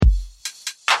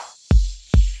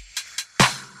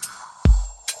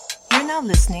now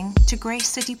listening to Grace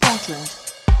City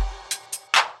Portland.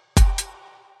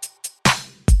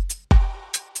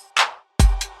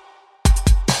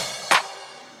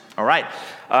 All right.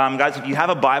 Guys, if you have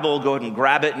a Bible, go ahead and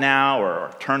grab it now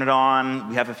or turn it on.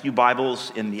 We have a few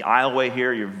Bibles in the aisleway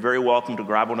here. You're very welcome to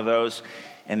grab one of those.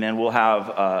 And then we'll have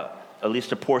at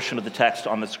least a portion of the text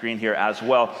on the screen here as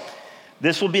well.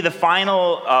 This will be the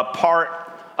final part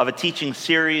of a teaching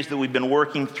series that we've been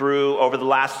working through over the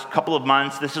last couple of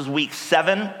months. This is week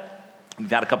 7. We've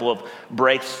had a couple of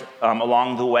breaks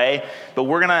along the way, but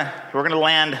we're gonna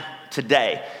land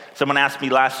today. Someone asked me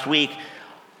last week,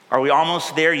 are we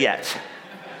almost there yet?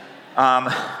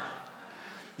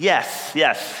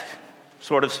 Yes,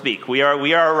 sort of speak. We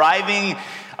are arriving.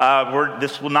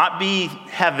 This will not be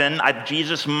heaven.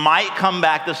 Jesus might come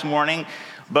back this morning,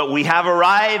 but we have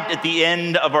arrived at the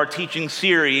end of our teaching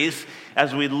series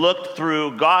as we looked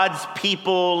through God's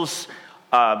people's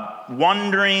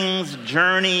wanderings,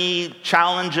 journey,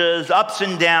 challenges, ups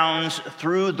and downs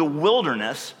through the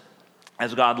wilderness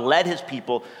as God led his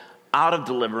people out of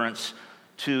deliverance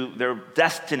to their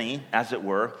destiny, as it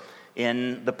were,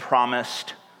 in the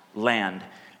promised land.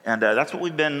 And that's what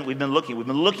we've been looking. We've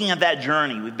been looking at that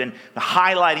journey. We've been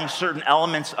highlighting certain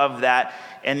elements of that,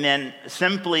 and then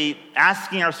simply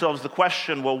asking ourselves the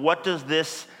question, well, what does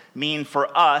this mean for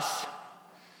us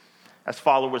as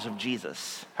followers of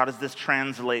Jesus? How does this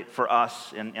translate for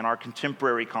us in our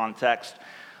contemporary context?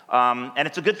 And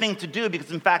it's a good thing to do because,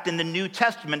 in fact, in the New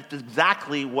Testament, it's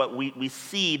exactly what we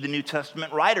see the New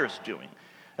Testament writers doing,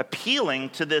 appealing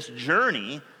to this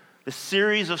journey, the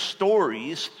series of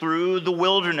stories through the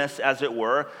wilderness, as it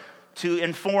were, to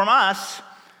inform us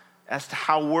as to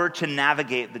how we're to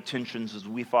navigate the tensions as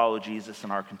we follow Jesus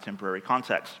in our contemporary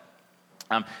context.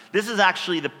 This is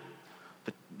actually the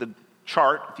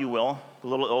chart, if you will, the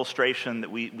little illustration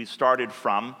that we started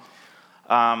from.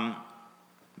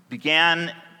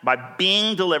 Began by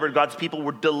being delivered. God's people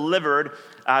were delivered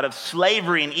out of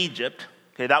slavery in Egypt.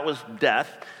 Okay, that was death.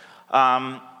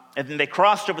 And then they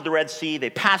crossed over the Red Sea, they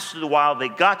passed through the wild, they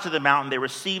got to the mountain, they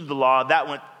received the law. That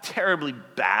went terribly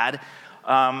bad.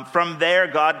 From there,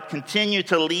 God continued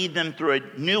to lead them through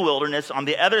a new wilderness on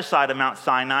the other side of Mount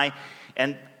Sinai.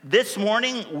 And this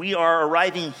morning, we are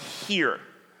arriving here.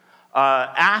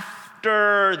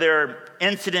 After their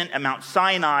incident at Mount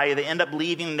Sinai, they end up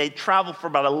leaving. They travel for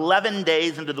about 11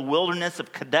 days into the wilderness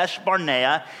of Kadesh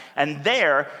Barnea. And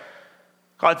there,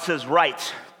 God says,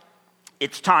 right,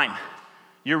 it's time.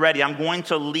 You're ready. I'm going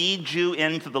to lead you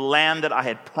into the land that I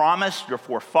had promised your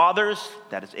forefathers.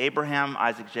 That is Abraham,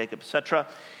 Isaac, Jacob, etc.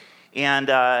 And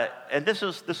this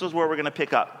is where we're going to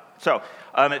pick up. So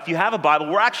if you have a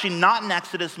Bible, we're actually not in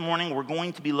Exodus this morning. We're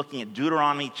going to be looking at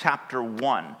Deuteronomy chapter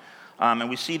 1. And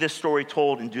we see this story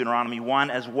told in Deuteronomy 1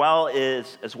 as well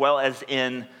as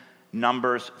in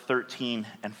Numbers 13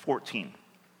 and 14.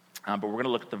 But we're going to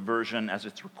look at the version as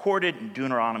it's recorded in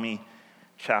Deuteronomy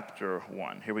chapter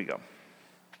 1. Here we go.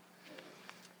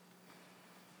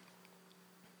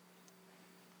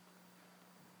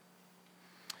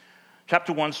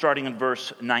 Chapter 1, starting in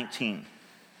verse 19.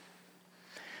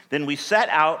 Then we set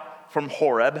out from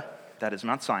Horeb, that is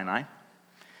Mount Sinai,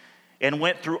 and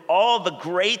went through all the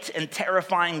great and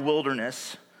terrifying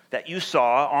wilderness that you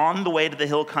saw on the way to the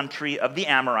hill country of the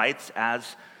Amorites,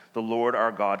 as the Lord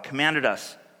our God commanded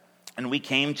us. And we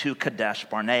came to Kadesh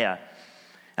Barnea.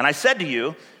 And I said to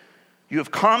you, you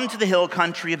have come to the hill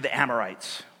country of the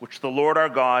Amorites, which the Lord our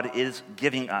God is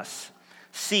giving us.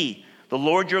 See, the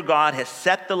Lord your God has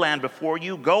set the land before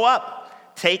you. Go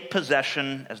up, take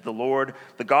possession as the Lord,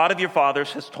 the God of your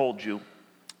fathers, has told you.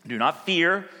 Do not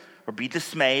fear or be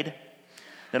dismayed.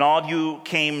 Then all of you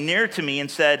came near to me and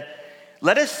said,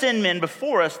 let us send men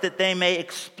before us that they may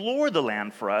explore the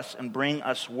land for us and bring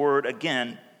us word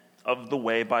again of the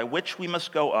way by which we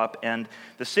must go up and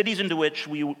the cities into which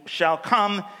we shall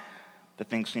come. The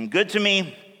thing seemed good to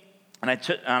me, and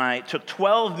I took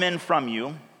 12 men from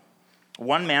you,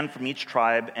 one man from each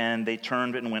tribe, and they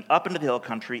turned and went up into the hill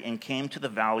country and came to the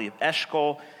valley of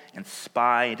Eshcol and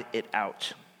spied it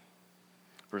out.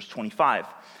 Verse 25.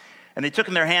 And they took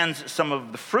in their hands some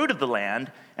of the fruit of the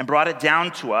land and brought it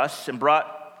down to us and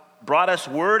brought us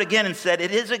word again and said,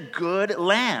 it is a good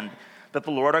land that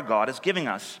the Lord our God is giving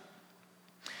us.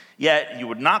 Yet you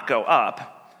would not go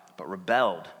up, but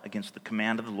rebelled against the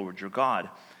command of the Lord your God.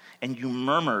 And you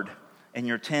murmured in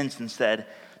your tents and said,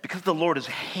 because the Lord has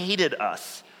hated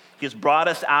us, he has brought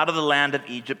us out of the land of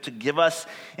Egypt to give us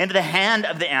into the hand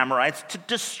of the Amorites to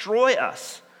destroy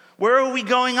us. Where are we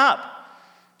going up?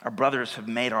 Our brothers have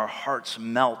made our hearts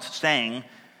melt, saying,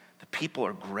 the people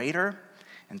are greater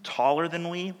and taller than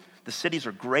we. The cities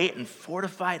are great and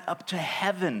fortified up to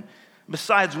heaven.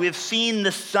 Besides, we have seen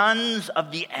the sons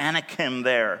of the Anakim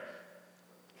there.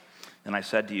 Then I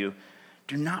said to you,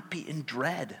 do not be in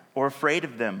dread or afraid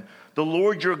of them. The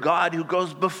Lord your God who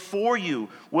goes before you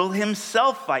will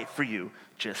himself fight for you,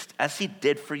 just as he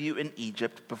did for you in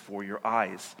Egypt before your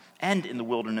eyes and in the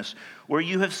wilderness, where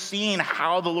you have seen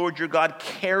how the Lord your God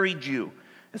carried you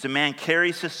as a man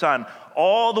carries his son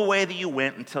all the way that you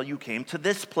went until you came to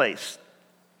this place.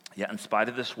 Yet in spite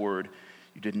of this word,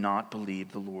 you did not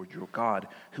believe the Lord your God,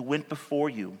 who went before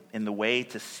you in the way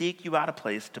to seek you out a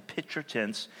place to pitch your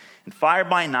tents, in fire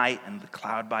by night and the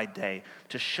cloud by day,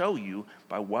 to show you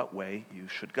by what way you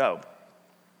should go.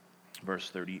 Verse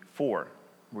 34.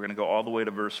 We're going to go all the way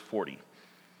to verse 40.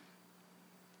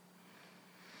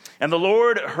 And the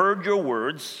Lord heard your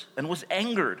words and was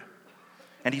angered,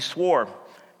 and he swore,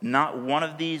 not one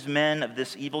of these men of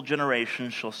this evil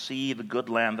generation shall see the good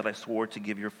land that I swore to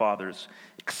give your fathers,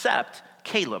 except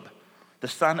Caleb, the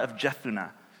son of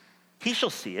Jephunneh. He shall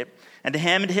see it, and to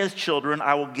him and his children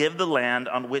I will give the land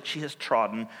on which he has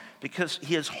trodden, because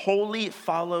he has wholly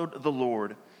followed the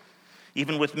Lord.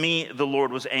 Even with me the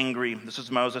Lord was angry. This is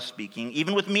Moses speaking.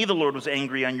 Even with me the Lord was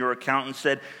angry on your account and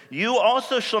said, you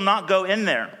also shall not go in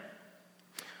there.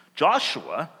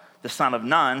 Joshua, the son of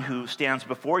Nun, who stands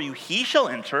before you, he shall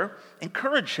enter.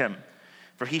 Encourage him,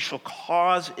 for he shall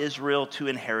cause Israel to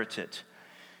inherit it.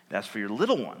 And as for your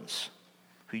little ones,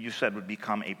 who you said would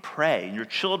become a prey, and your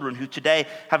children who today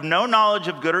have no knowledge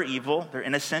of good or evil, they're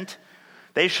innocent,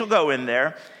 they shall go in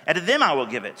there, and to them I will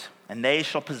give it, and they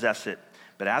shall possess it.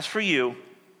 But as for you,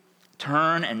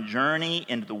 turn and journey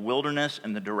into the wilderness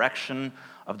in the direction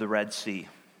of the Red Sea.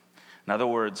 In other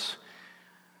words,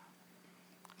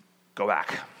 go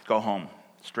back, go home,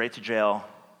 straight to jail,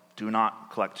 do not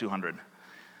collect 200.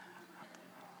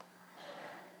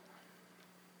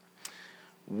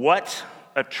 What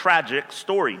a tragic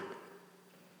story.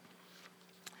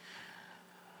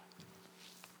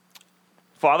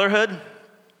 Fatherhood,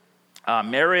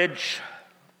 marriage,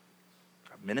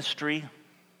 ministry,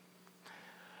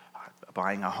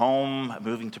 buying a home,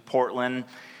 moving to Portland.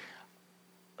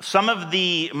 Some of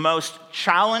the most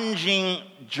challenging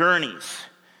journeys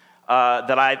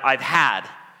that I've had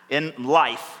in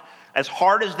life, as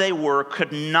hard as they were,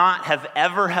 could not have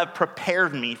ever have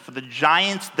prepared me for the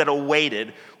giants that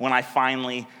awaited when I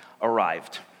finally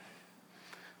arrived.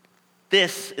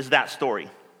 This is that story.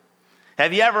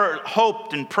 Have you ever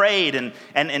hoped and prayed and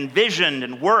envisioned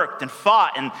and worked and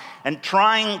fought and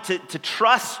trying to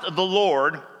trust the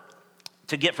Lord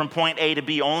to get from point A to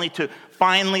B, only to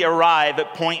finally arrive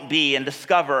at point B and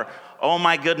discover, oh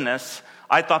my goodness,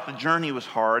 I thought the journey was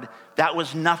hard. That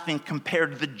was nothing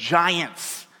compared to the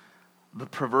giants, the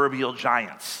proverbial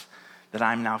giants that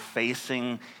I'm now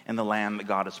facing in the land that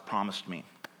God has promised me.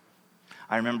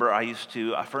 I remember I used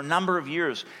to, for a number of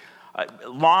years,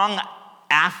 long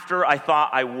after I thought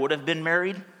I would have been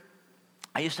married,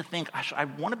 I used to think, I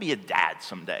want to be a dad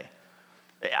someday.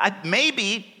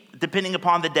 Maybe, depending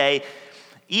upon the day,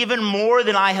 even more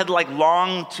than I had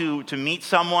longed to meet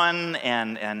someone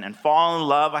and fall in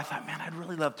love, I thought, man, I'd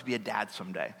really love to be a dad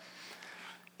someday.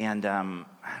 And I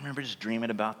remember just dreaming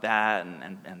about that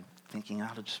and thinking,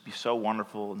 it'll just be so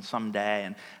wonderful and someday.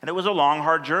 And it was a long,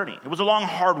 hard journey. It was a long,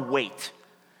 hard wait.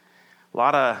 A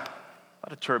lot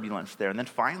of turbulence there. And then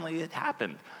finally it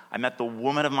happened. I met the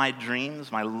woman of my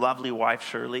dreams, my lovely wife,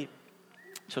 Shirley. It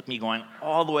took me going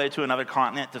all the way to another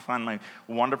continent to find my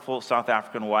wonderful South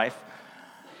African wife.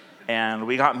 And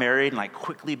we got married, and I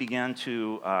quickly began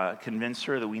to convince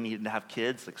her that we needed to have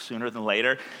kids, sooner than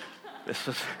later.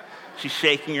 She's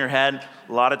shaking her head.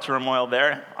 A lot of turmoil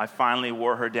there. I finally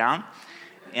wore her down.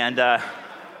 And,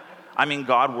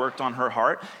 God worked on her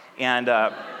heart. And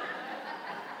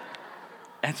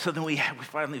so then we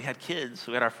finally had kids.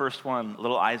 We had our first one,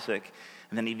 little Isaac,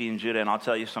 and then Evie and Judah. And I'll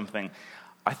tell you something.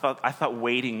 I thought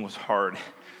waiting was hard.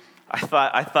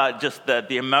 I thought just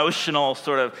the emotional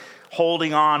sort of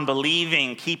holding on,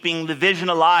 believing, keeping the vision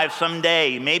alive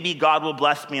someday. Maybe God will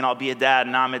bless me and I'll be a dad.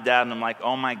 And now I'm a dad and I'm like,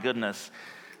 oh my goodness,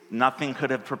 nothing could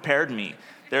have prepared me.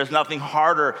 There's nothing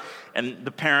harder. And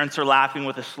the parents are laughing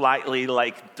with a slightly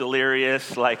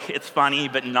delirious, it's funny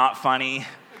but not funny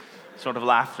sort of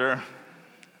laughter.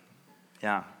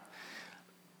 Yeah.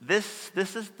 This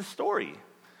is the story.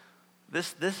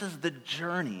 This is the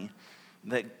journey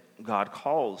that God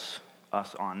calls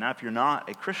us on. Now, if you're not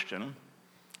a Christian,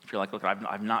 if you're like, look,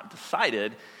 I've not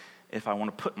decided if I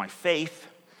want to put my faith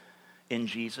in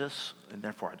Jesus, and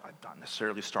therefore I've not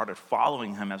necessarily started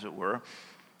following him, as it were,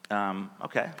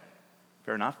 okay,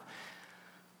 fair enough.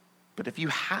 But if you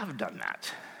have done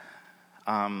that,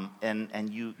 and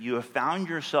you have found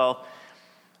yourself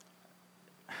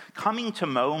coming to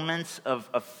moments of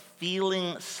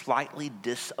feeling slightly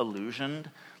disillusioned,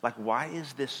 like, why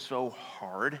is this so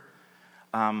hard?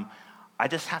 I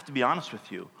just have to be honest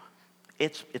with you.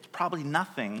 It's probably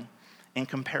nothing in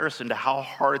comparison to how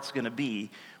hard it's going to be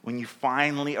when you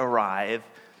finally arrive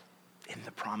in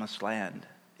the promised land.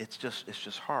 It's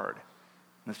just hard.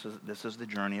 This is the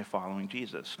journey of following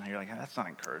Jesus. Now you're like, that's not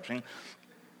encouraging.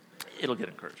 It'll get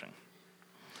encouraging.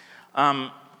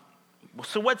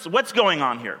 So what's going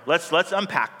on here? Let's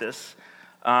unpack this.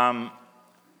 A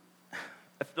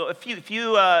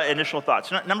few initial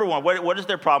thoughts. Number one, what is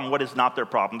their problem? What is not their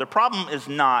problem? Their problem is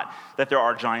not that there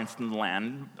are giants in the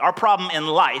land. Our problem in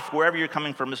life, wherever you're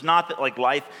coming from, is not that like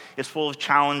life is full of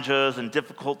challenges and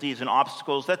difficulties and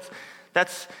obstacles.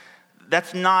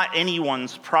 That's not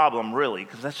anyone's problem, really,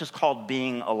 because that's just called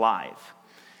being alive.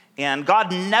 And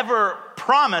God never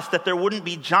promised that there wouldn't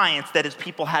be giants that his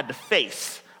people had to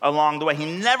face along the way.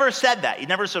 He never said that. He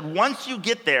never said, once you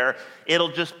get there,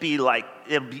 it'll just be like,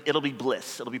 it'll be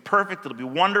bliss. It'll be perfect. It'll be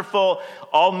wonderful.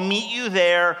 I'll meet you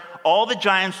there. All the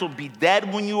giants will be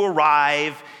dead when you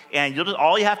arrive, and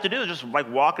all you have to do is just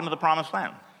like walk into the promised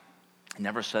land. He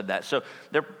never said that. So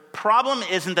their problem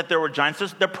isn't that there were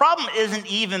giants. Their problem isn't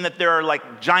even that there are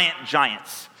like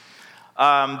giants.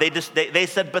 They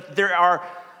said, but there are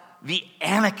the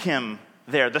Anakim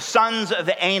there, the sons of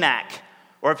the Anak.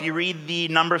 Or if you read the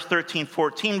Numbers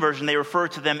 13:14 version, they refer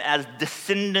to them as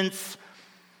descendants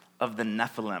of the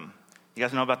Nephilim. You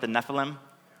guys know about the Nephilim?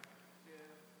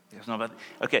 You guys know about?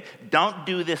 Okay, don't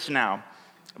do this now.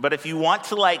 But if you want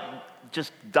to like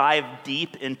just dive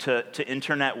deep into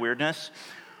internet weirdness,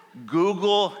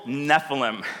 Google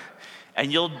Nephilim,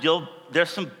 and there's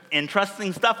some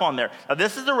interesting stuff on there. Now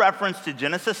this is a reference to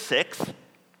Genesis 6,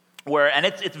 and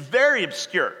it's very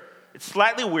obscure. It's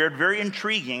slightly weird, very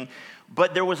intriguing.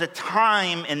 But there was a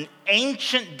time in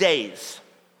ancient days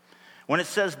when it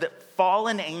says that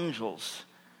fallen angels,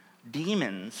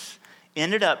 demons,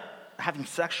 ended up having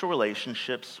sexual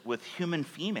relationships with human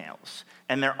females.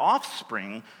 And their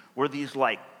offspring were these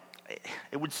like,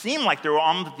 it would seem like they were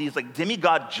almost these like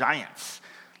demigod giants,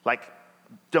 like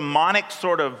demonic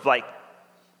sort of like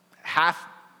half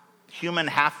human,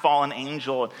 half fallen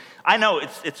angel. I know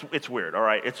it's weird, all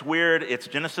right? It's weird. It's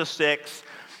Genesis 6.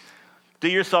 Do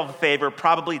yourself a favor,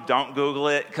 probably don't Google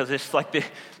it, because it's like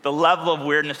the level of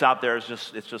weirdness out there is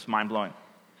just mind-blowing.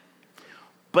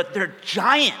 But they're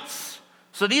giants.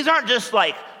 So these aren't just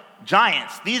like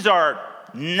giants. These are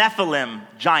Nephilim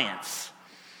giants.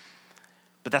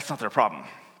 But that's not their problem.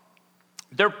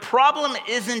 Their problem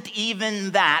isn't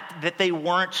even that they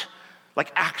weren't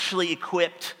like actually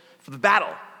equipped for the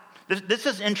battle. This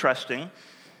is interesting.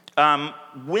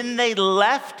 When they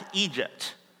left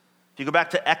Egypt, if you go back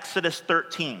to Exodus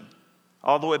 13,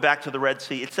 all the way back to the Red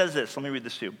Sea, it says this. Let me read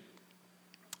this to you.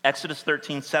 Exodus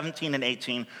 13, 17 and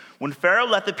 18. When Pharaoh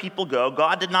let the people go,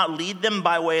 God did not lead them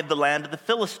by way of the land of the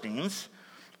Philistines,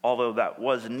 although that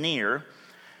was near.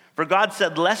 For God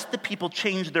said, lest the people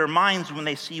change their minds when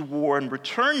they see war and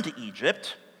return to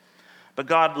Egypt. But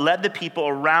God led the people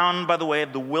around by the way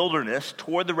of the wilderness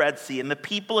toward the Red Sea, and the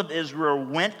people of Israel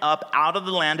went up out of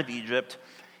the land of Egypt,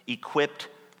 equipped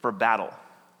for battle.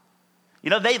 You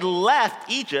know, they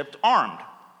left Egypt armed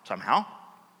somehow.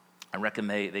 I reckon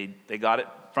they got it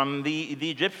from the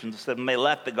Egyptians. It said when they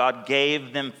left that God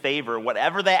gave them favor.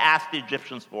 Whatever they asked the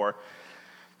Egyptians for,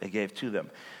 they gave to them.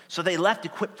 So they left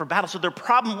equipped for battle. So their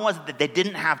problem was that they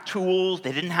didn't have tools,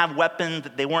 they didn't have weapons,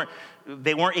 that they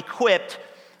weren't equipped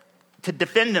to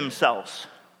defend themselves.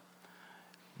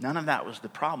 None of that was the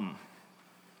problem.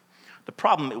 The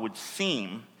problem, it would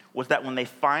seem, was that when they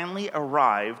finally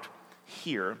arrived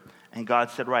here, and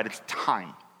God said, right, it's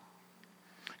time.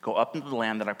 Go up into the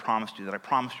land that I promised you, that I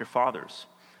promised your fathers.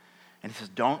 And he says,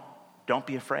 don't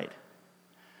be afraid.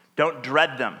 Don't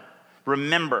dread them.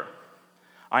 Remember,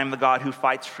 I am the God who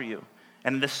fights for you.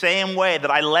 And in the same way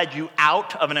that I led you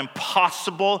out of an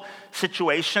impossible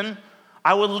situation,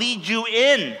 I will lead you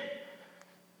in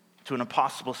to an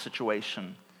impossible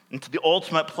situation, into the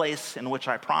ultimate place in which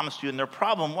I promised you. And their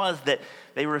problem was that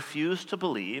they refused to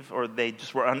believe, or they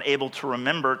just were unable to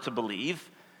remember to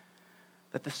believe,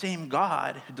 that the same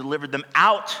God who delivered them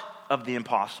out of the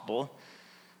impossible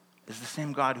is the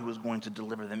same God who was going to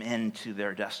deliver them into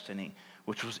their destiny,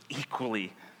 which was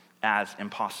equally as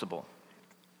impossible.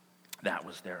 That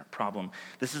was their problem.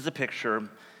 This is a picture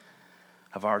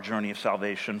of our journey of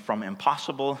salvation from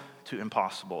impossible to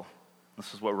impossible.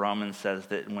 This is what Romans says,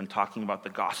 that when talking about the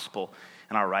gospel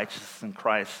and our righteousness in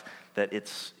Christ, that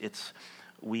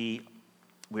we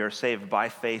are saved by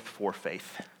faith for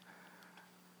faith,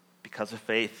 because of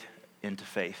faith into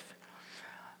faith.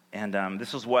 And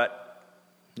this is what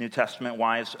New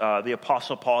Testament-wise, the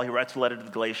Apostle Paul, he writes a letter to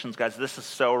the Galatians. Guys, this is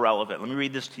so relevant. Let me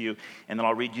read this to you, and then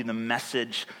I'll read you the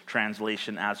Message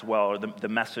translation as well, or the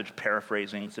Message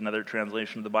paraphrasing. It's another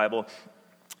translation of the Bible.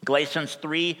 Galatians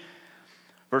 3,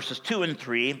 verses 2 and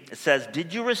 3, it says,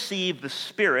 "Did you receive the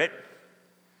Spirit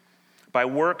by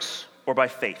works or by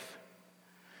faith?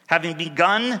 Having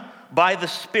begun by the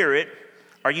Spirit,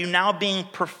 are you now being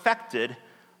perfected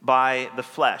by the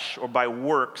flesh or by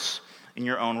works in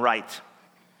your own right?"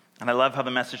 And I love how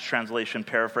the Message translation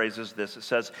paraphrases this. It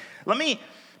says, let me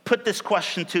put this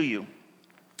question to you.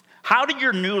 How did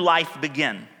your new life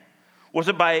begin? Was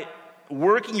it by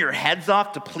working your heads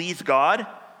off to please God?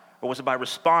 Or was it by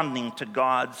responding to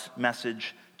God's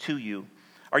message to you?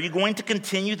 Are you going to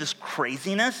continue this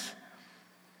craziness?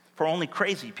 For only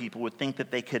crazy people would think that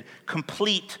they could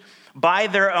complete by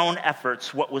their own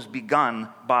efforts what was begun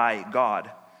by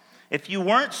God. If you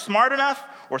weren't smart enough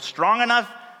or strong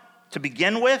enough to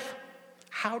begin with,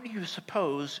 how do you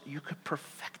suppose you could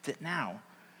perfect it now?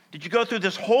 Did you go through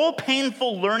this whole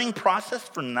painful learning process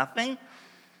for nothing?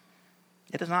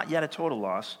 It is not yet a total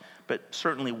loss, but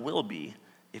certainly will be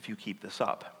if you keep this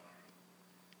up.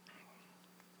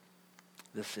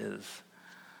 This is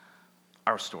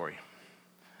our story.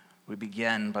 We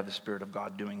begin by the Spirit of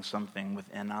God doing something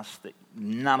within us that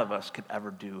none of us could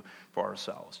ever do for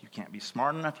ourselves. You can't be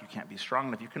smart enough, you can't be strong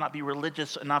enough, you cannot be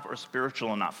religious enough or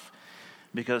spiritual enough,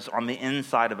 because on the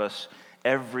inside of us,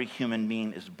 every human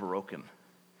being is broken.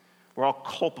 We're all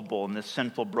culpable in this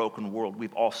sinful, broken world.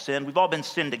 We've all sinned. We've all been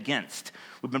sinned against.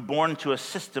 We've been born into a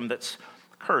system that's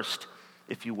cursed,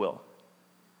 if you will.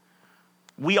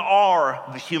 We are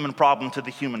the human problem to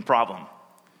the human problem.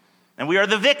 And we are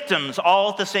the victims all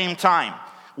at the same time.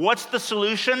 What's the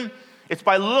solution? It's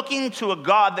by looking to a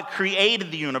God that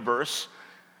created the universe,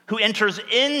 who enters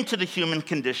into the human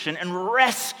condition and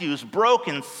rescues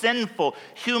broken, sinful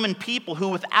human people who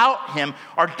without him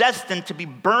are destined to be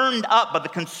burned up by the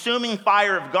consuming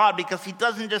fire of God, because he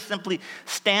doesn't just simply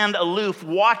stand aloof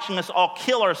watching us all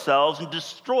kill ourselves and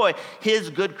destroy his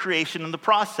good creation in the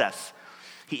process.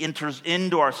 He enters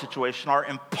into our situation, our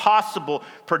impossible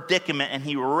predicament, and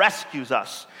he rescues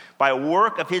us by a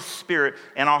work of his Spirit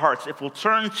in our hearts. If we'll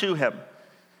turn to him,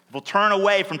 if we'll turn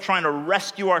away from trying to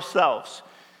rescue ourselves,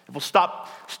 if we'll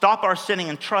stop our sinning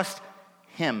and trust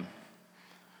him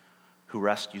who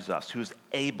rescues us, who's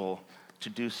able to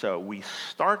do so. We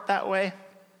start that way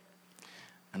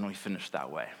and we finish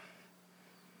that way.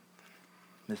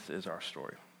 This is our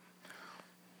story.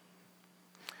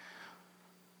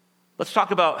 Let's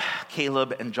talk about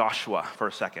Caleb and Joshua for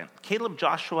a second. Caleb,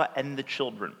 Joshua, and the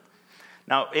children.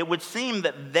 Now, it would seem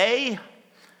that they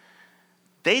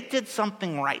did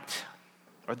something right,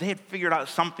 or they had figured out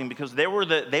something, because they were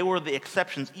the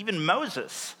exceptions. Even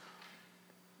Moses,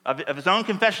 of his own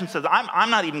confession, says, I'm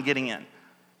not even getting in. And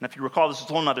if you recall, this is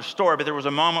a whole other story, but there was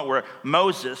a moment where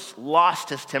Moses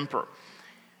lost his temper,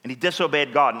 and he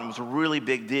disobeyed God, and it was a really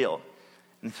big deal.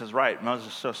 And he says, right,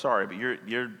 Moses, so sorry, but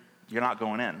you're not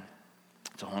going in.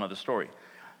 It's a whole other story.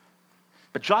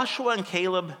 But Joshua and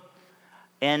Caleb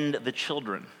and the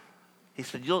children, he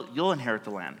said, you'll inherit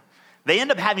the land. They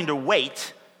end up having to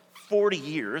wait 40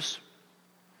 years,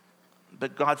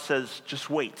 but God says, just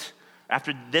wait.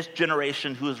 After this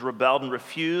generation who has rebelled and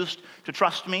refused to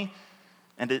trust me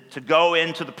and to go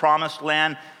into the promised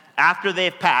land, after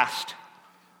they've passed,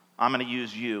 I'm going to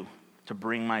use you to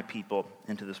bring my people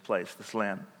into this place, this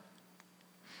land.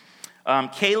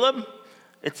 Caleb,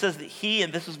 it says that he,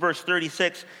 and this is verse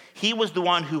 36, he was the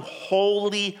one who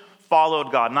wholly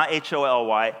followed God, not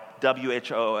H-O-L-Y,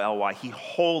 W-H-O-L-Y. He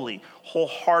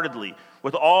wholeheartedly,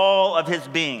 with all of his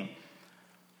being,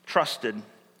 trusted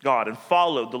God and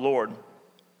followed the Lord.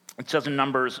 It says in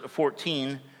Numbers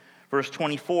 14, verse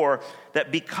 24,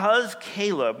 that because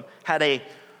Caleb had a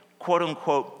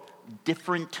quote-unquote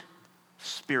different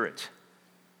spirit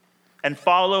and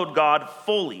followed God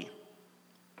fully,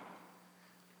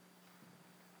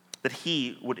 that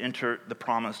he would enter the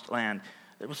promised land.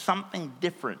 There was something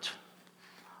different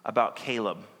about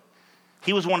Caleb.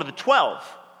 He was one of the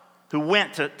 12 who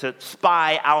went to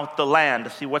spy out the land to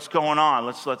see what's going on.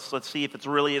 Let's see if it's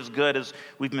really as good as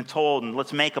we've been told, and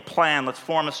let's make a plan, let's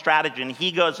form a strategy. And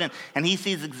he goes in and he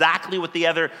sees exactly what the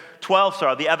other 12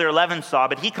 saw, the other 11 saw,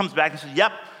 but he comes back and says,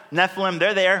 yep, Nephilim,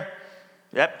 they're there.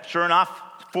 Yep, sure enough,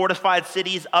 fortified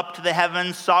cities up to the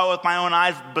heavens, saw it with my own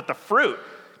eyes, but the fruit,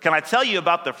 can I tell you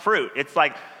about the fruit? It's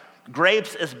like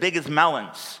grapes as big as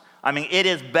melons. I mean, it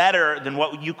is better than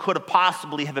what you could have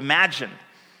possibly have imagined.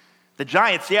 The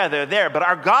giants, yeah, they're there, but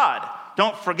our God,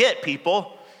 don't forget,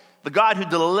 people, the God who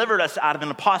delivered us out of an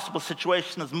impossible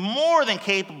situation is more than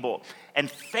capable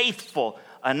and faithful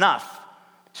enough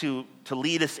to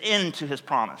lead us into his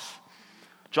promise.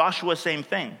 Joshua, same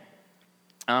thing.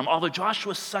 Although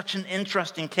Joshua is such an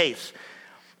interesting case.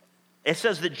 It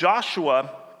says that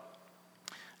Joshua,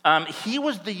 he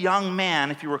was the young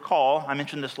man, if you recall, I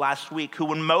mentioned this last week, who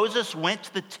when Moses went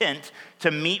to the tent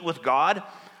to meet with God,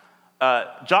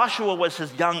 Joshua was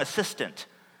his young assistant.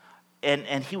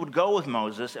 And he would go with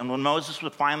Moses, and when Moses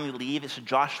would finally leave, it said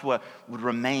Joshua would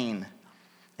remain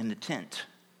in the tent,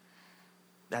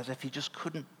 as if he just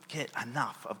couldn't get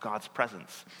enough of God's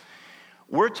presence.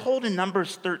 We're told in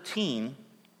Numbers 13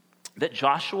 that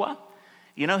Joshua,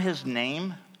 his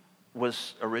name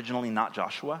was originally not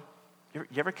Joshua. You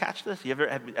ever catch this?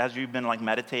 As you've been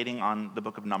meditating on the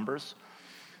book of Numbers,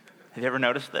 have you ever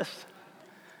noticed this?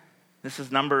 This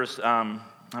is Numbers, I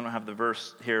don't have the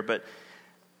verse here, but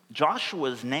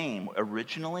Joshua's name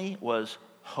originally was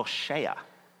Hoshea,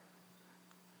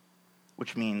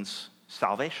 which means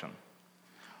salvation.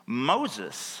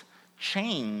 Moses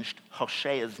changed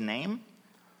Hoshea's name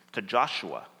to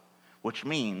Joshua, which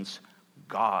means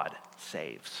God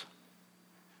saves.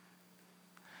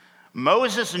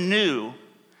 Moses knew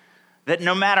that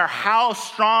no matter how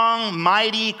strong,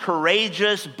 mighty,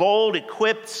 courageous, bold,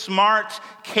 equipped, smart,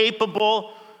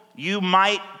 capable you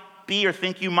might be or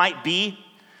think you might be,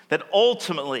 that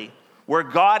ultimately where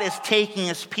God is taking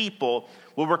his people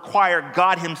will require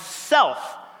God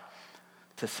himself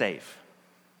to save.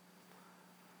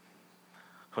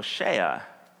 Hosea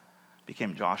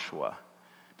became Joshua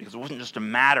because it wasn't just a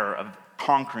matter of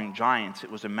conquering giants.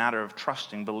 It was a matter of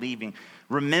trusting, believing,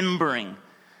 remembering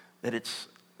that it's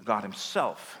God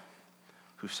himself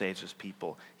who saves his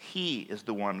people. He is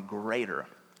the one greater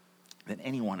than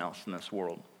anyone else in this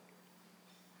world.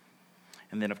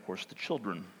 And then, of course, the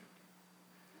children.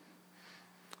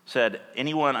 Said,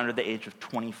 anyone under the age of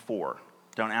 24.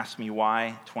 Don't ask me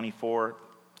why 24. It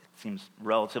seems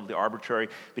relatively arbitrary.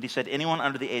 But he said, anyone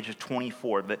under the age of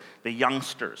 24, the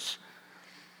youngsters,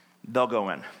 they'll go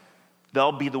in.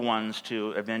 They'll be the ones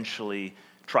to eventually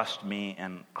trust me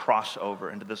and cross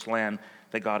over into this land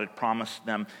that God had promised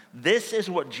them. This is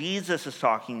what Jesus is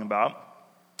talking about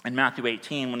in Matthew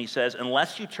 18 when he says,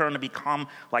 unless you turn to become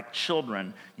like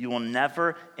children, you will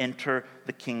never enter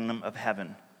the kingdom of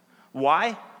heaven.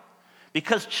 Why?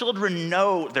 Because children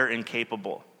know they're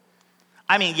incapable.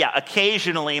 I mean, yeah,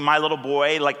 occasionally my little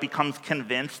boy becomes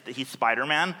convinced that he's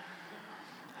Spider-Man.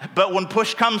 But when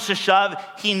push comes to shove,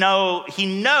 he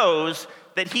knows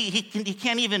that he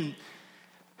can't even,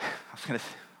 I was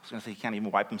gonna say he can't even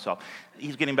wipe himself.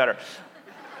 He's getting better.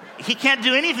 He can't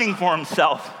do anything for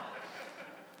himself.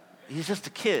 He's just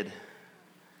a kid.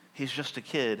 He's just a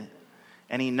kid.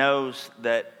 And he knows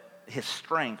that his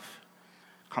strength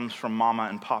comes from mama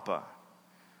and papa.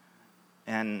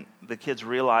 And the kids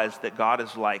realize that God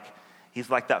is he's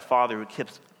like that father who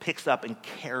picks up and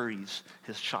carries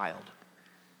his child.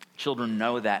 Children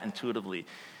know that intuitively,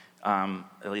 at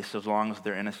least as long as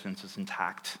their innocence is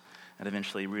intact, and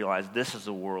eventually realize this is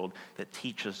a world that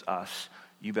teaches us,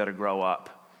 you better grow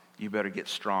up, you better get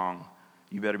strong,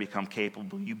 you better become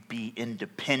capable, you be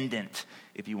independent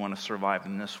if you want to survive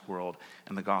in this world.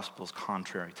 And the gospel is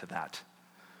contrary to that.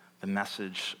 The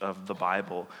message of the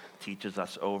Bible teaches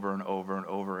us over and over and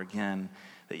over again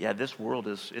that, this world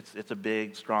it's a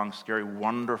big, strong, scary,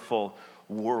 wonderful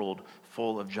world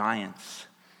full of giants.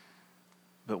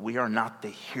 But we are not the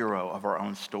hero of our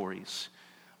own stories.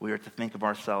 We are to think of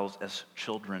ourselves as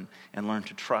children and learn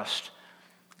to trust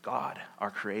God,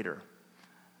 our Creator,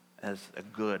 as a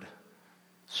good,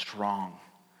 strong,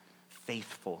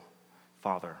 faithful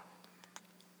Father.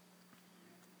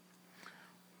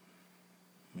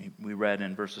 We read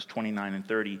in verses 29 and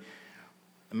 30,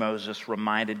 Moses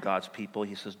reminded God's people,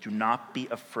 he says, do not be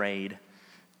afraid.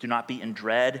 Do not be in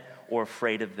dread or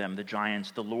afraid of them, the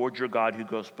giants. The Lord your God who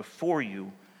goes before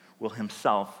you will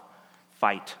himself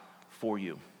fight for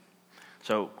you.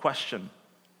 So, question,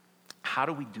 how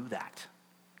do we do that?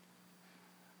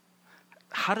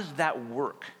 How does that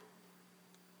work?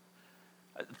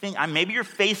 Maybe you're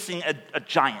facing a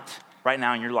giant right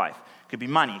now in your life. It could be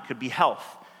money, it could be health,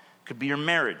 it could be your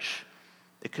marriage,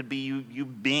 it could be you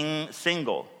being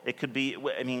single. It could be,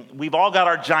 we've all got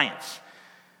our giants.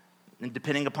 And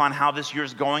depending upon how this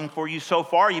year's going for you so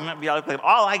far, you might be like,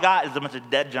 all I got is a bunch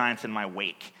of dead giants in my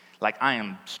wake. I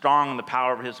am strong in the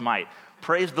power of his might.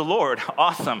 Praise the Lord.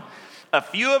 Awesome. A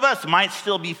few of us might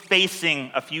still be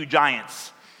facing a few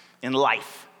giants in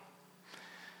life.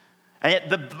 And yet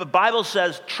the Bible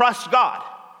says, trust God.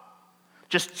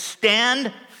 Just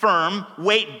stand firm,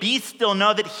 wait, be still,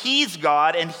 know that he's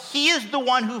God, and he is the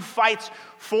one who fights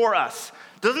for us.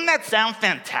 Doesn't that sound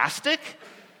fantastic?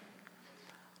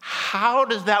 How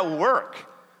does that work?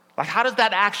 Like, how does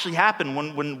that actually happen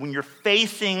when you're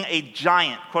facing a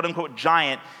giant, quote unquote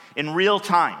giant, in real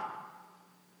time?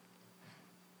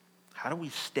 How do we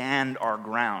stand our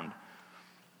ground?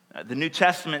 The New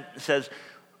Testament says,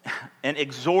 and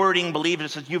exhorting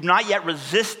believers, it says, you've not yet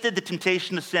resisted the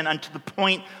temptation to sin unto the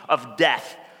point of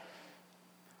death.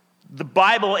 The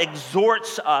Bible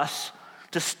exhorts us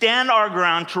to stand our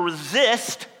ground, to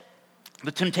resist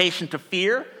the temptation to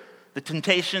fear, the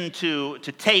temptation to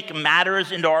take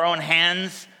matters into our own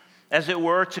hands, as it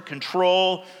were, to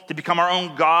control, to become our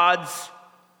own gods,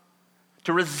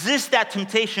 to resist that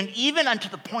temptation even unto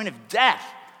the point of death.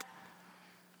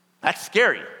 That's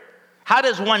scary. How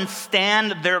does one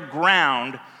stand their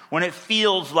ground when it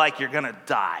feels like you're going to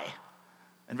die?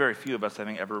 And very few of us, I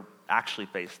think, ever actually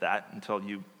face that until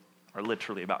you are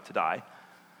literally about to die.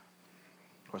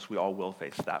 Of course, we all will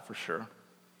face that for sure.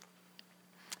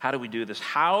 How do we do this?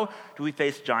 How do we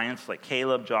face giants like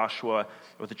Caleb, Joshua,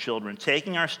 or the children,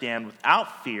 taking our stand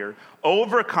without fear,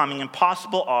 overcoming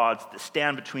impossible odds that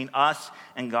stand between us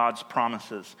and God's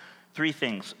promises? 3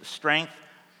 things. Strength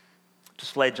to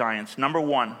slay giants. Number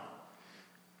 1,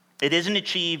 it isn't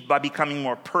achieved by becoming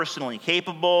more personally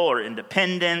capable or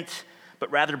independent,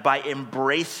 but rather by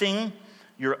embracing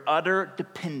your utter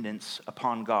dependence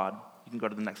upon God. You can go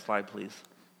to the next slide, please.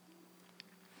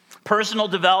 Personal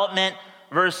development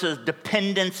versus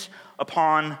dependence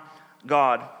upon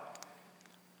God.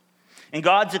 In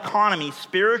God's economy,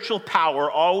 spiritual power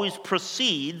always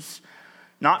proceeds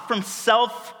not from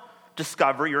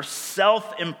self-discovery or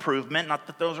self-improvement, not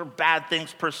that those are bad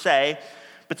things per se,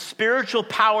 but spiritual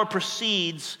power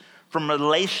proceeds from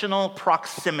relational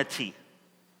proximity.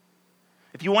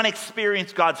 If you want to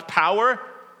experience God's power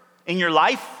in your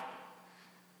life,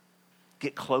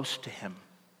 get close to Him.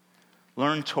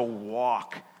 Learn to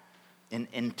walk in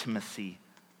intimacy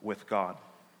with God.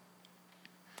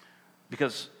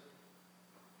 Because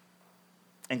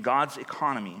in God's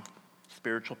economy,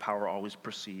 spiritual power always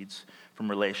proceeds from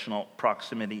relational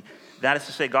proximity. That is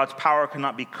to say, God's power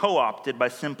cannot be co-opted by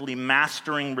simply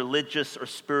mastering religious or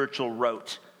spiritual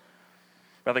rote.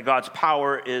 Rather, God's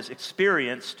power is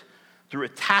experienced through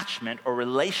attachment or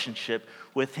relationship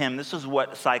with Him. This is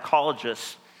what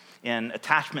psychologists in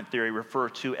attachment theory refer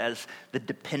to as the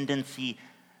dependency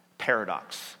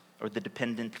paradox, or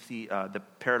the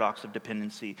paradox of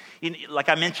dependency. Like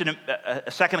I mentioned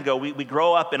a second ago, we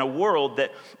grow up in a world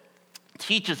that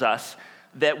teaches us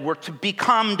that we're to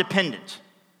become independent.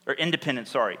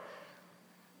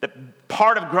 That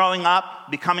part of growing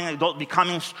up, becoming an adult,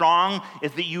 becoming strong,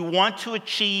 is that you want to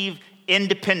achieve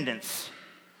independence.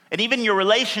 And even your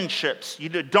relationships, you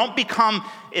don't become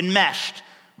enmeshed,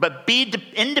 but be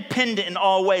independent in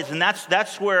all ways. And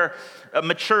that's where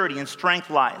maturity and strength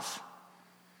lies.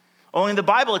 Only in the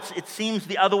Bible, it seems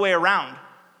the other way around.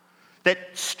 That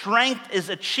strength is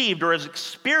achieved or is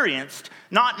experienced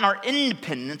not in our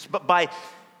independence, but by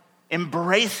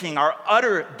embracing our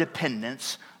utter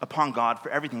dependence upon God for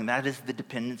everything. That is the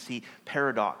dependency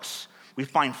paradox. We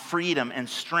find freedom and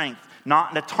strength,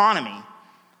 not in autonomy,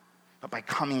 but by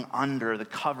coming under the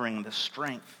covering, the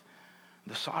strength,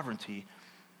 the sovereignty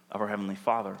of our Heavenly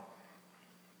Father.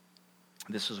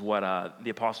 This is what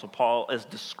the Apostle Paul is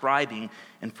describing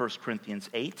in 1 Corinthians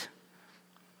 8.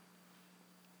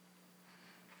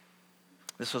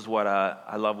 This is what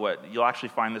I love. You'll actually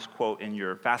find this quote in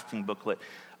your fasting booklet.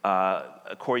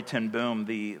 Corrie ten Boom,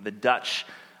 the Dutch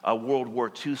World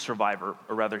War II survivor,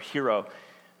 or rather hero,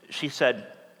 she said,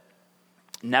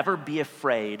 never be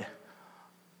afraid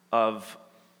to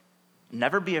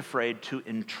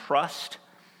entrust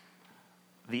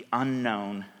the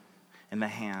unknown in the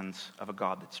hands of a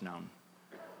God that's known.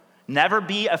 Never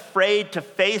be afraid to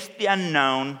face the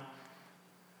unknown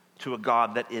to a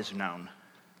God that is known.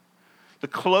 The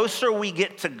closer we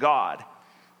get to God,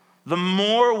 the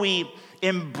more we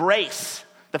embrace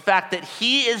the fact that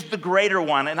He is the greater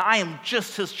one and I am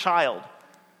just His child.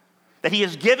 That He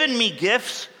has given me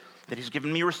gifts, that He's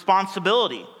given me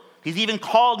responsibility. He's even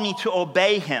called me to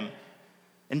obey Him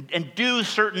and do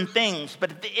certain things. But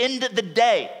at the end of the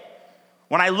day,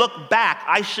 when I look back,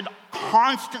 I should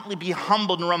constantly be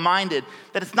humbled and reminded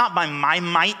that it's not by my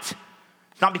might,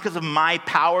 it's not because of my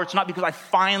power, it's not because I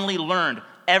finally learned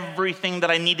everything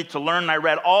that I needed to learn and I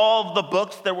read all of the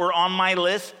books that were on my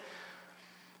list,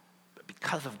 but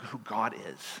because of who God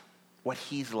is, what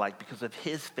He's like, because of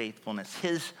His faithfulness,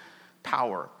 His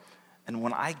power. And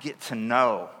when I get to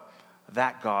know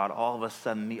that God, all of a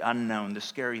sudden the unknown, the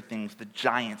scary things, the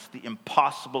giants, the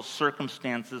impossible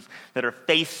circumstances that are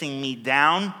facing me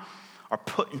down are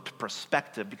put into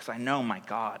perspective because I know my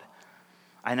God.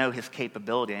 I know His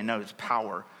capability. I know His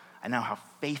power. I know how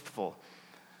faithful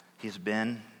He's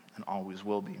been and always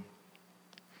will be.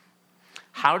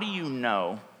 How do you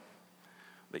know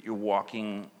that you're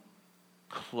walking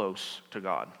close to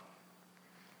God?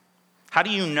 How do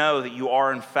you know that you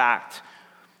are, in fact,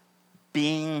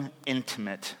 being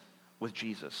intimate with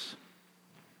Jesus?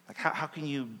 Like, how can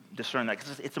you discern that?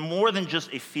 Because it's more than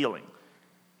just a feeling,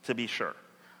 to be sure.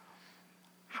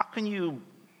 How can you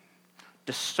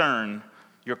discern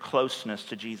your closeness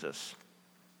to Jesus?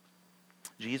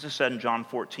 Jesus said in John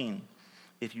 14,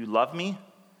 "If you love me,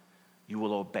 you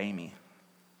will obey me."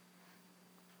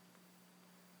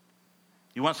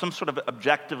 You want some sort of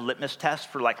objective litmus test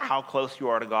for like how close you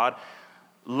are to God?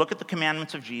 Look at the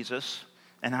commandments of Jesus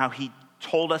and how he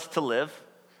told us to live,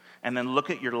 and then look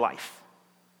at your life.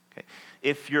 Okay?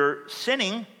 If you're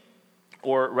sinning,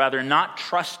 or rather not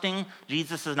trusting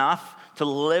Jesus enough to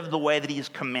live the way that he's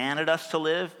commanded us to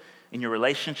live in your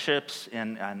relationships,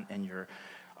 in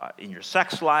your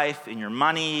sex life, in your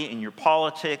money, in your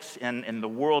politics, in the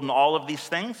world, and all of these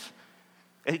things,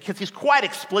 because he's quite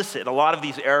explicit in a lot of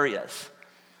these areas.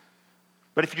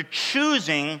 But if you're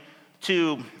choosing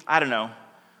to,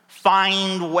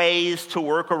 find ways to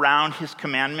work around his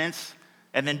commandments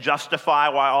and then justify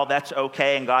why all that's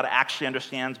okay and God actually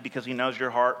understands because he knows your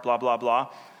heart, blah, blah, blah.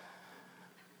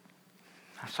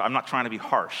 So I'm not trying to be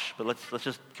harsh, but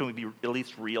can we be at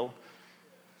least real?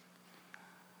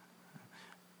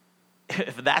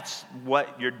 If that's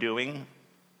what you're doing,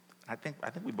 I think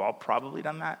we've all probably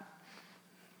done that,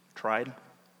 tried,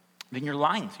 then you're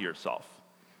lying to yourself.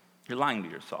 You're lying to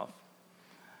yourself.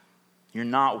 You're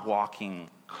not walking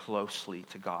closely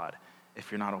to God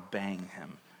if you're not obeying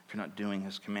him, if you're not doing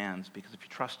his commands, because if you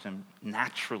trust him,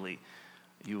 naturally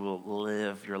you will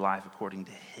live your life according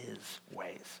to his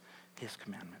ways, his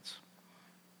commandments.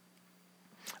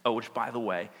 Oh, which, by the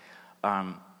way,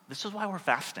 this is why we're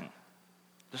fasting.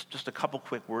 Just a couple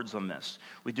quick words on this.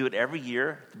 We do it every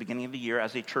year, at the beginning of the year,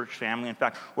 as a church family. In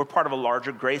fact, we're part of a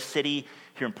larger Grace City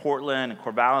here in Portland and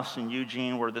Corvallis and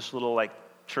Eugene. We're this little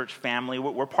church family.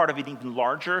 We're part of an even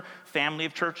larger family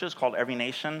of churches called Every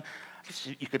Nation. I guess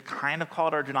you could kind of call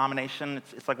it our denomination.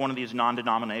 It's like one of these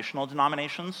non-denominational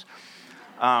denominations.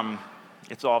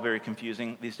 It's all very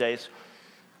confusing these days.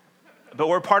 But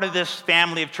we're part of this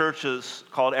family of churches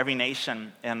called Every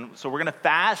Nation. And so we're going to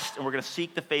fast and we're going to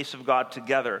seek the face of God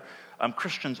together.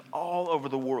 Christians all over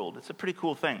the world. It's a pretty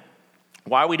cool thing.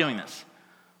 Why are we doing this?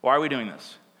 Why are we doing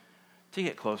this? To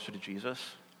get closer to Jesus.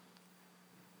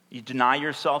 You deny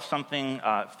yourself something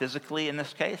physically in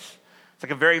this case. It's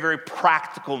like a very, very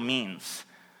practical means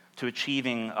to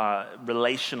achieving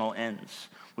relational ends.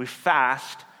 We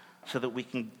fast so that we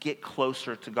can get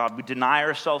closer to God. We deny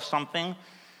ourselves something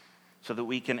so that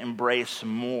we can embrace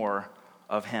more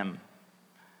of him.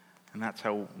 And it's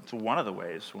one of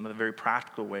the very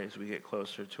practical ways we get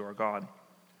closer to our God.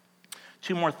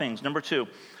 Two more things. Number two,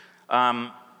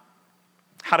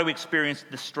 how do we experience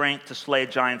the strength to slay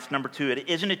giants? Number two, it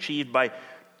isn't achieved by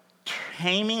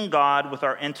taming God with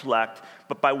our intellect,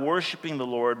 but by worshiping the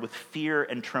Lord with fear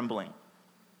and trembling.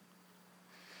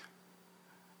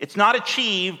 It's not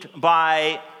achieved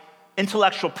by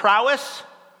intellectual prowess,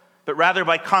 but rather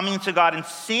by coming to God and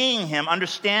seeing him,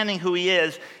 understanding who he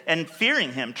is, and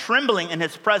fearing him, trembling in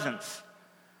his presence.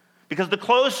 Because the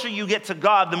closer you get to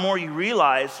God, the more you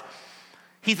realize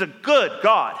he's a good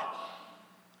God.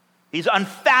 He's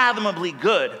unfathomably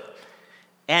good,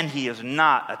 and he is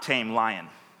not a tame lion.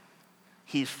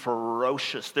 He's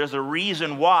ferocious. There's a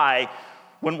reason why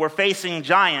when we're facing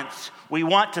giants, we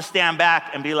want to stand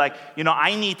back and be like,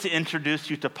 I need to introduce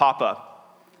you to Papa.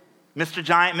 Mr.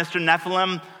 Giant, Mr.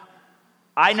 Nephilim,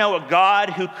 I know a God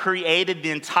who created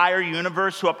the entire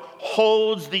universe, who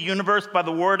upholds the universe by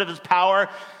the word of his power.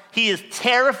 He is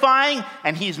terrifying,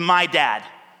 and he's my dad.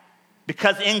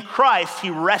 Because in Christ, he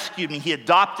rescued me, he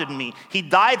adopted me, he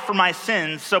died for my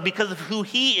sins, so because of who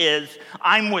he is,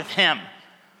 I'm with him.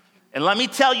 And let me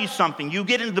tell you something, you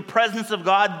get into the presence of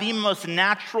God, the most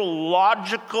natural,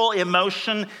 logical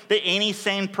emotion that any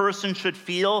sane person should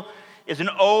feel is an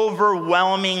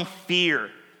overwhelming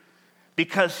fear.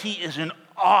 Because he is an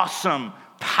awesome,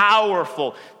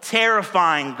 powerful,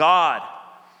 terrifying God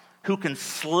who can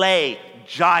slay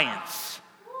giants.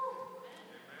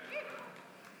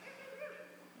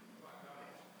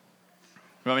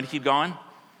 You want me to keep going?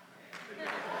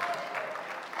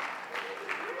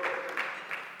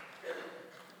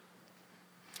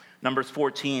 Numbers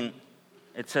 14,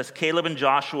 it says, Caleb and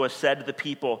Joshua said to the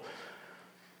people,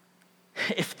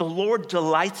 if the Lord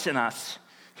delights in us,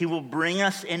 he will bring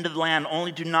us into the land.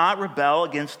 Only do not rebel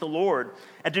against the Lord.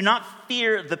 And do not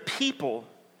fear the people,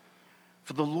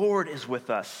 for the Lord is with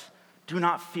us. Do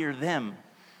not fear them.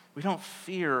 We don't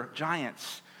fear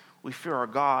giants. We fear our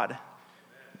God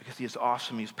because he is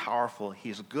awesome, he is powerful, he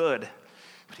is good,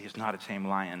 but he is not a tame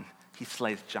lion. He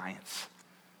slays giants.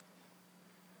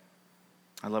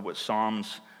 I love what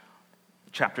Psalms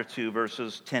chapter 2,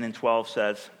 verses 10 and 12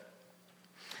 says.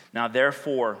 Now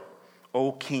therefore,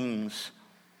 O kings,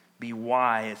 be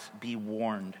wise, be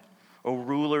warned. O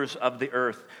rulers of the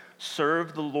earth,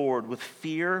 serve the Lord with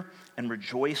fear and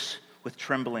rejoice with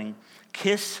trembling.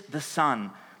 Kiss the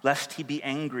Son, lest he be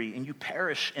angry and you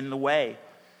perish in the way,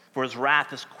 for his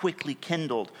wrath is quickly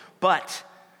kindled. But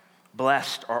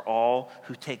blessed are all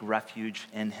who take refuge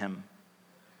in him.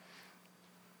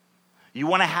 You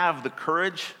want to have the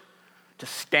courage to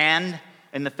stand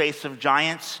in the face of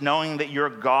giants, knowing that your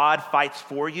God fights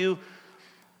for you?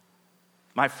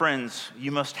 My friends,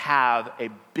 you must have a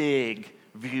big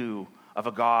view of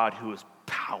a God who is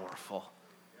powerful.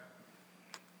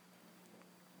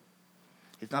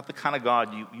 He's not the kind of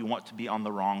God you want to be on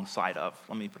the wrong side of.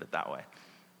 Let me put it that way.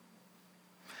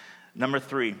 Number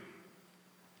 3,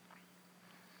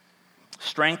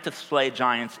 strength to slay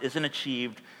giants isn't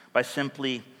achieved by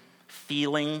simply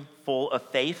feeling full of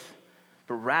faith,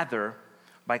 but rather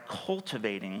by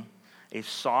cultivating a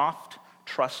soft,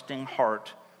 trusting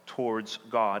heart towards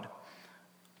God.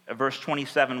 Verse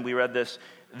 27, we read this.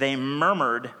 They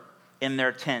murmured in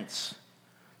their tents.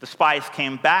 The spies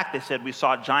came back. They said, we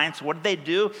saw giants. What did they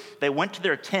do? They went to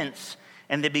their tents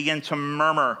and they began to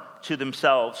murmur to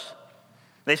themselves.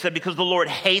 They said, because the Lord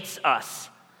hates us,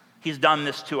 he's done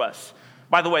this to us.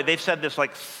 By the way, they've said this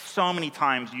like so many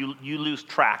times, you lose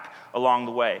track along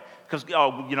the way. Because,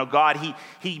 God,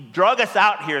 he drug us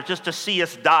out here just to see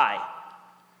us die.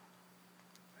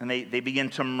 And they begin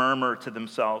to murmur to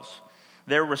themselves.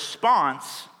 Their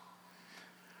response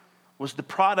was the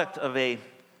product of a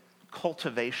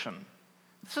cultivation.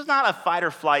 This is not a fight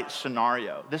or flight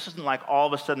scenario. This isn't like all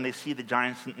of a sudden they see the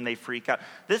giants and they freak out.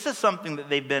 This is something that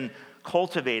they've been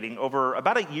cultivating over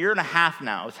about a year and a half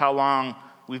now is how long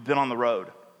we've been on the road.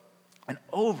 And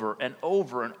over and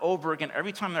over and over again,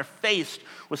 every time they're faced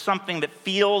with something that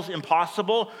feels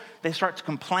impossible, they start to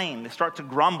complain, they start to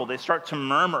grumble, they start to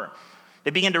murmur.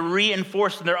 They begin to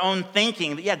reinforce in their own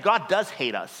thinking that, God does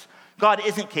hate us. God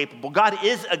isn't capable. God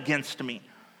is against me.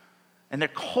 And they're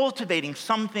cultivating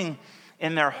something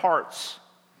in their hearts.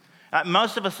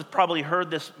 Most of us have probably heard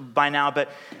this by now, but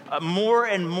more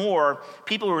and more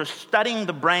people who are studying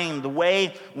the brain, the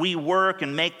way we work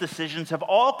and make decisions, have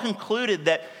all concluded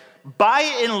that by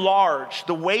and large,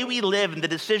 the way we live and the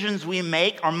decisions we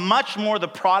make are much more the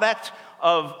product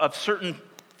of certain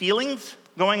feelings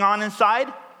going on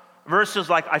inside versus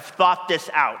like, I've thought this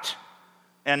out.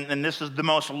 And this is the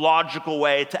most logical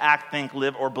way to act, think,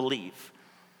 live, or believe.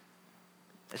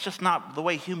 It's just not the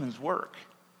way humans work.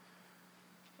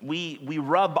 We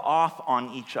rub off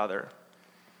on each other.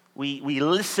 We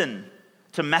listen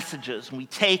to messages. And we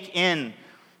take in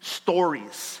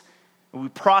stories. And we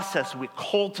process, we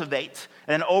cultivate.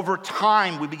 And over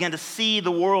time, we begin to see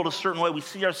the world a certain way. We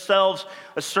see ourselves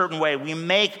a certain way. We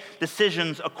make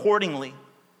decisions accordingly.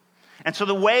 And so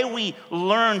the way we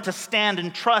learn to stand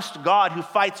and trust God who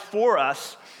fights for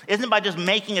us isn't by just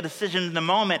making a decision in the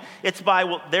moment. It's by,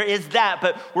 well, there is that,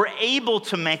 but we're able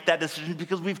to make that decision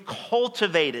because we've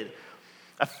cultivated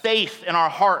a faith in our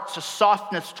hearts, a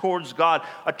softness towards God,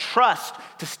 a trust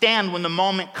to stand when the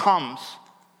moment comes.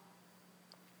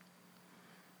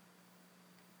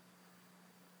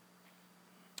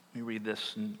 Let me read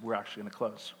this, and we're actually going to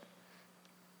close.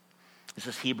 This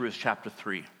is Hebrews chapter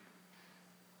 3.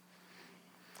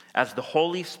 As the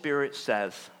Holy Spirit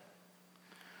says,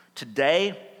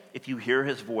 today, if you hear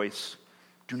his voice,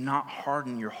 do not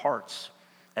harden your hearts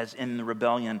as in the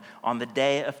rebellion on the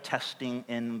day of testing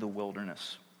in the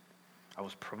wilderness. I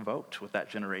was provoked with that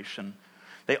generation.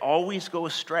 They always go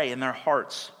astray in their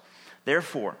hearts.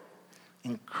 Therefore,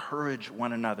 encourage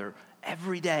one another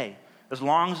every day, as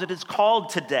long as it is called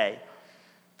today,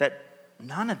 that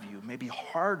none of you may be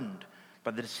hardened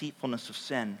by the deceitfulness of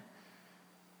sin.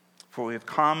 For we have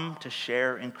come to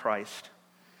share in Christ,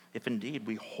 if indeed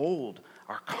we hold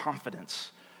our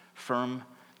confidence firm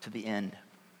to the end.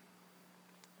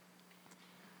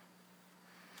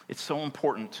 It's so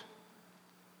important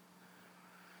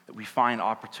that we find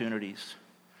opportunities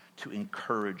to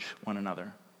encourage one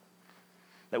another,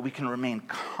 that we can remain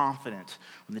confident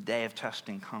when the day of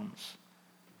testing comes.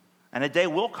 And a day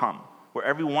will come where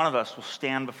every one of us will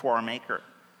stand before our Maker.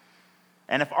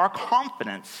 And if our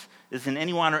confidence is in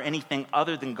anyone or anything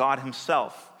other than God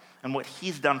himself and what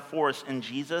he's done for us in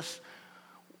Jesus,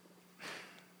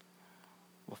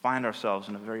 we'll find ourselves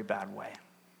in a very bad way.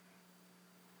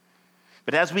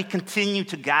 But as we continue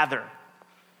to gather,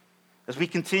 as we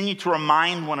continue to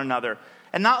remind one another,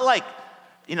 And not like,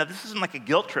 this isn't like a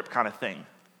guilt trip kind of thing.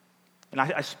 And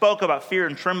I spoke about fear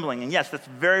and trembling, and yes, that's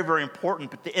very, very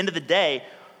important. But at the end of the day,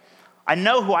 I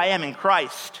know who I am in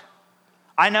Christ.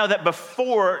 I know that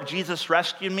before Jesus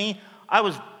rescued me, I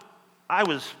was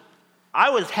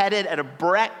headed at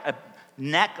a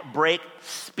neck break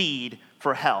speed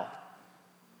for hell.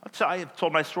 I have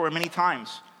told my story many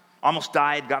times. Almost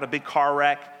died, got a big car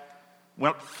wreck,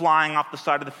 went flying off the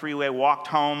side of the freeway, walked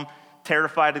home,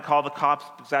 terrified to call the cops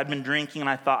because I'd been drinking, and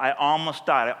I thought, I almost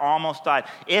died.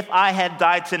 If I had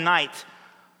died tonight,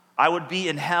 I would be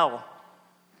in hell.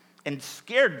 And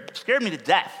scared me to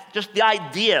death. Just the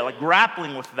idea, like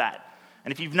grappling with that.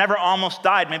 And if you've never almost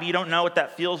died, maybe you don't know what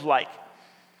that feels like.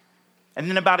 And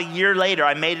then about a year later,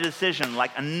 I made a decision,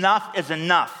 like enough is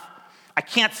enough. I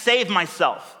can't save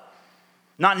myself.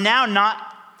 Not now,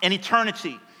 not in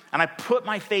eternity. And I put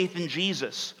my faith in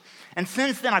Jesus. And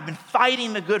since then, I've been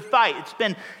fighting the good fight. It's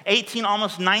been 18,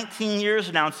 almost 19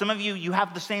 years now. And some of you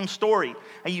have the same story.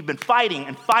 And you've been fighting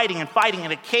and fighting and fighting.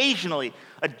 And occasionally,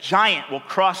 a giant will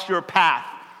cross your path.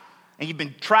 And you've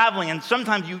been traveling. And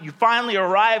sometimes you finally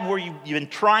arrive where you've been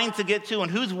trying to get to.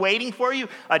 And who's waiting for you?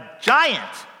 A giant.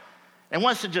 And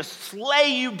wants to just slay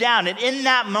you down. And in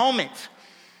that moment,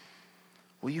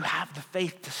 will you have the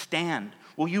faith to stand?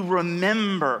 Will you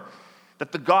remember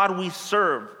that the God we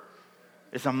serve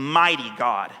is a mighty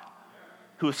God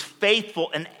who is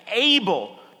faithful and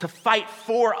able to fight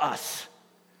for us,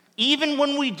 even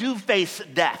when we do face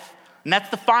death. And that's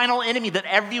the final enemy that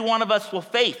every one of us will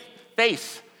face.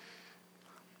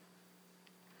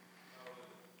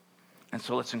 And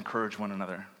so let's encourage one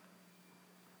another.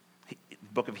 The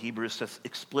book of Hebrews says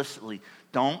explicitly,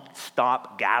 don't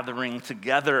stop gathering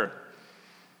together.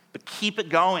 But keep it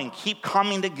going. Keep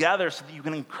coming together so that you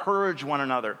can encourage one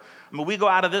another. I mean, we go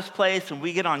out of this place and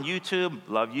we get on YouTube.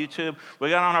 Love YouTube. We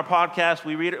get on our podcast.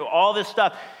 We read all this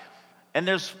stuff. And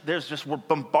there's just, we're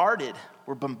bombarded.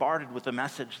 We're bombarded with a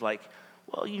message like,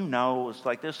 well, it's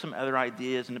like there's some other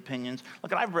ideas and opinions.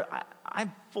 Look,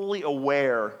 I'm fully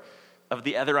aware of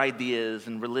the other ideas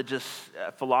and religious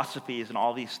philosophies and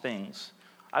all these things.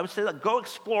 I would say, go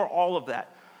explore all of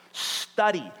that.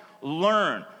 Study,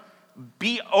 learn.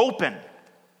 Be open.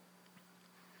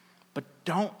 But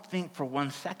don't think for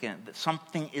 1 second that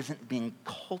something isn't being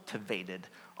cultivated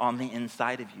on the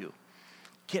inside of you.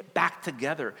 Get back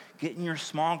together. Get in your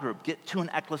small group. Get to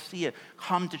an ecclesia.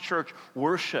 Come to church.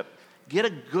 Worship. Get a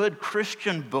good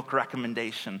Christian book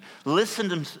recommendation. Listen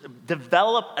to,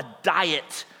 develop a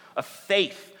diet of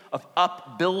faith, of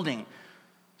upbuilding,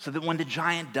 so that when the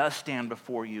giant does stand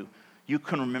before you, you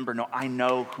can remember, no, I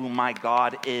know who my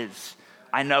God is.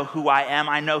 I know who I am.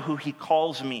 I know who he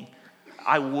calls me.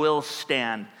 I will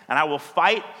stand, and I will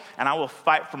fight, and I will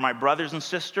fight for my brothers and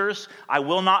sisters. I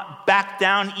will not back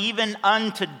down even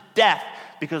unto death,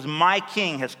 because my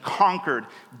King has conquered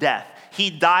death. He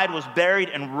died, was buried,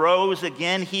 and rose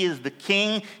again. He is the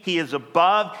King. He is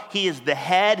above. He is the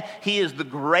head. He is the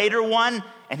greater one,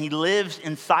 and he lives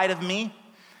inside of me,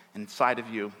 inside of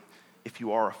you, if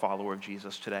you are a follower of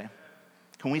Jesus today.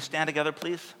 Can we stand together,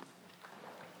 please?